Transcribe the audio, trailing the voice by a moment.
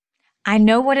I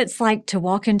know what it's like to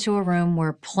walk into a room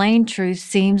where plain truth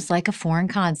seems like a foreign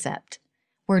concept,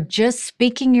 where just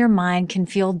speaking your mind can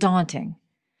feel daunting,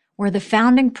 where the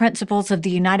founding principles of the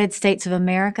United States of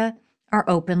America are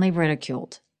openly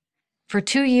ridiculed. For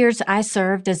 2 years, I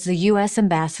served as the U.S.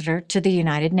 ambassador to the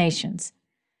United Nations.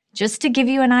 Just to give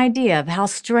you an idea of how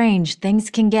strange things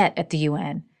can get at the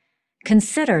UN,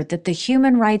 consider that the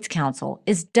Human Rights Council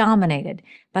is dominated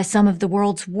by some of the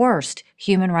world's worst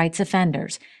human rights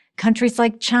offenders, countries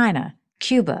like China,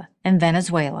 Cuba, and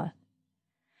Venezuela.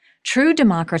 True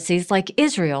democracies like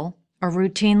Israel are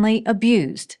routinely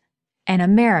abused, and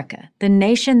America, the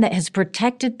nation that has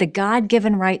protected the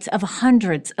God-given rights of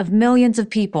hundreds of millions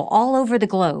of people all over the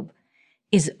globe,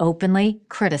 is openly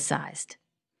criticized.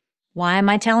 Why am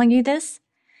I telling you this?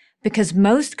 Because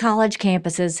most college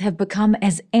campuses have become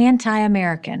as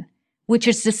anti-American, which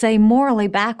is to say morally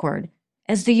backward,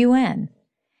 as the UN.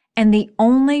 And the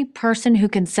only person who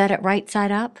can set it right side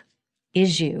up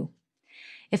is you.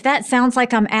 If that sounds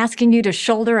like I'm asking you to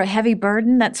shoulder a heavy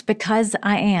burden, that's because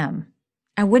I am.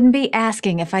 I wouldn't be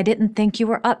asking if I didn't think you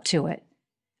were up to it.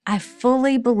 I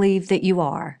fully believe that you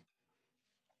are.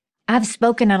 I've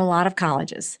spoken at a lot of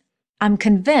colleges. I'm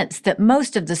convinced that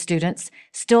most of the students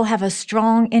still have a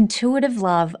strong, intuitive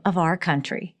love of our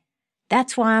country.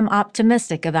 That's why I'm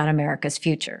optimistic about America's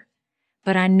future.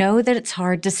 But I know that it's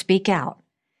hard to speak out.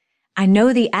 I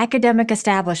know the academic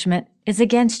establishment is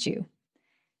against you.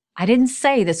 I didn't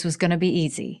say this was going to be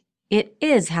easy. It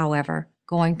is, however,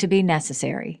 going to be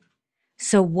necessary.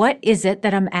 So what is it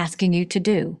that I'm asking you to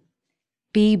do?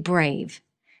 Be brave.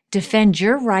 Defend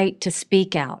your right to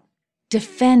speak out.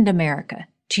 Defend America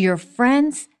to your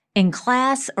friends, in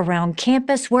class, around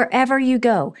campus, wherever you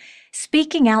go.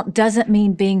 Speaking out doesn't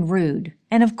mean being rude,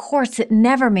 and of course it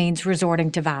never means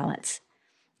resorting to violence.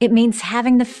 It means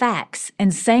having the facts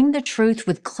and saying the truth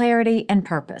with clarity and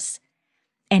purpose.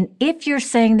 And if you're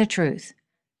saying the truth,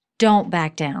 don't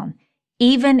back down,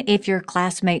 even if your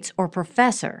classmates or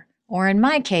professor, or in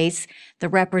my case, the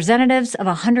representatives of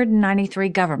 193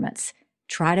 governments,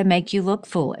 try to make you look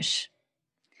foolish.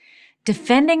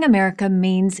 Defending America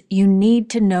means you need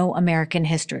to know American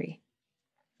history.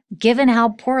 Given how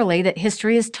poorly that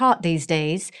history is taught these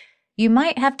days, you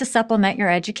might have to supplement your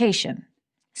education.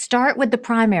 Start with the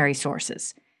primary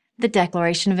sources, the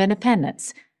Declaration of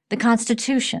Independence, the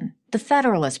Constitution, the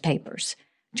Federalist Papers,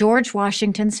 George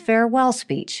Washington's farewell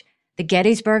speech, the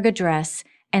Gettysburg Address,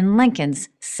 and Lincoln's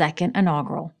second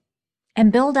inaugural.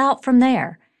 And build out from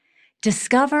there.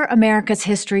 Discover America's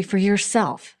history for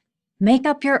yourself. Make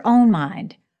up your own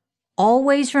mind.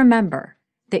 Always remember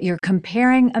that you're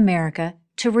comparing America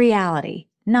to reality,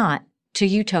 not to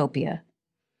utopia.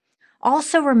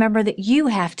 Also remember that you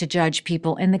have to judge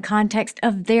people in the context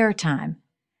of their time,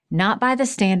 not by the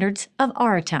standards of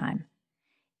our time.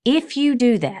 If you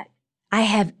do that, I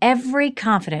have every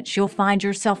confidence you'll find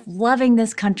yourself loving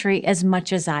this country as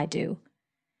much as I do.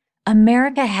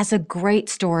 America has a great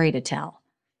story to tell,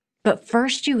 but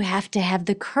first you have to have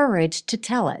the courage to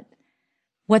tell it.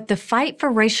 What the fight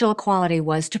for racial equality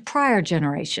was to prior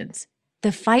generations,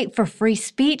 the fight for free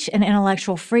speech and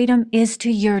intellectual freedom is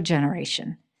to your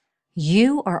generation.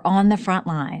 You are on the front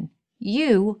line.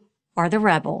 You are the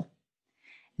rebel.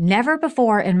 Never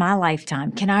before in my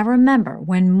lifetime can I remember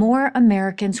when more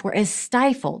Americans were as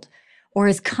stifled or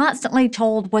as constantly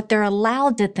told what they're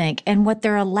allowed to think and what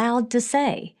they're allowed to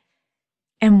say.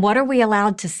 And what are we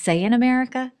allowed to say in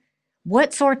America?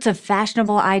 What sorts of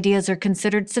fashionable ideas are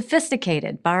considered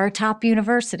sophisticated by our top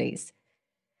universities?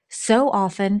 So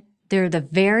often, they're the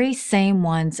very same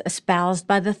ones espoused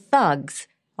by the thugs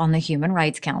on the Human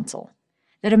Rights Council.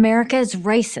 That America is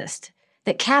racist,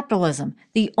 that capitalism,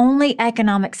 the only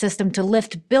economic system to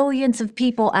lift billions of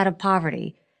people out of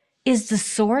poverty, is the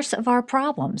source of our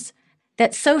problems,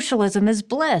 that socialism is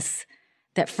bliss,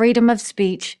 that freedom of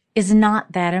speech is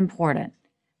not that important.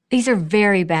 These are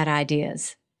very bad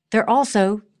ideas. They're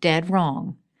also dead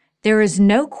wrong. There is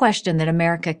no question that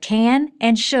America can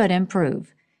and should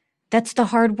improve. That's the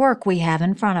hard work we have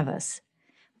in front of us.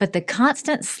 But the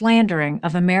constant slandering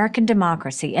of American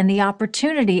democracy and the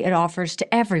opportunity it offers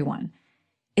to everyone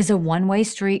is a one-way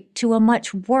street to a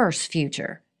much worse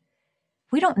future.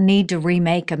 We don't need to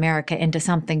remake America into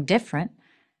something different.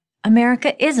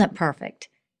 America isn't perfect.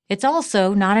 It's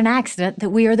also not an accident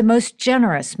that we are the most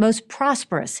generous, most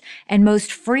prosperous, and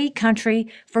most free country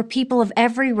for people of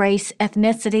every race,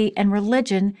 ethnicity, and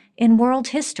religion in world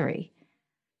history.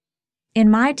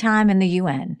 In my time in the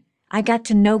UN, I got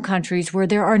to know countries where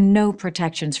there are no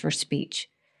protections for speech,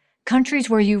 countries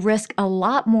where you risk a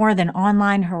lot more than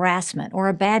online harassment or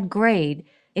a bad grade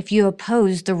if you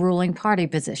oppose the ruling party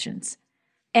positions.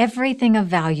 Everything of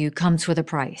value comes with a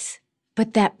price,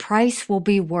 but that price will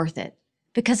be worth it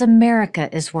because America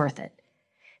is worth it.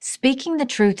 Speaking the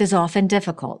truth is often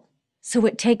difficult, so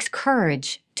it takes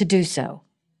courage to do so.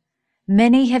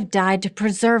 Many have died to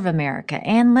preserve America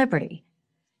and liberty.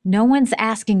 No one's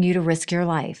asking you to risk your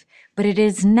life, but it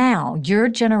is now your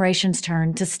generation's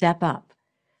turn to step up,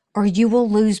 or you will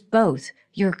lose both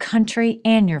your country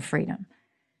and your freedom.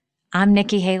 I'm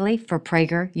Nikki Haley for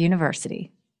Prager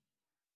University.